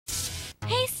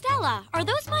Stella, are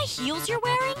those my heels you're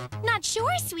wearing? Not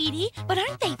sure, sweetie, but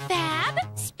aren't they fab?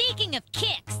 Speaking of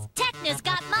kicks, Tecna's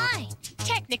got mine.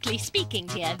 Technically speaking,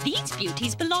 dear, these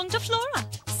beauties belong to Flora.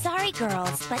 Sorry,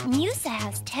 girls, but Musa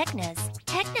has Tecna's,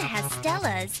 Tecna has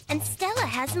Stella's, and Stella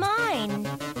has mine.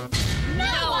 No,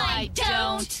 I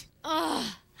don't. Ugh,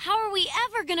 how are we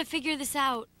ever gonna figure this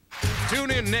out?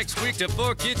 Tune in next week to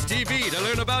 4KidsTV to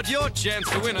learn about your chance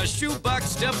to win a shoebox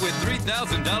stuffed with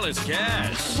 $3,000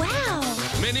 cash. Wow!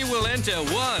 Many will enter,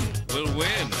 one will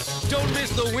win. Don't miss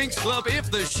the Winx Club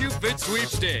If the Shoe Fits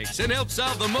Sweepstakes and help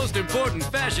solve the most important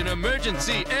fashion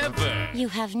emergency ever. You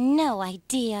have no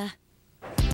idea.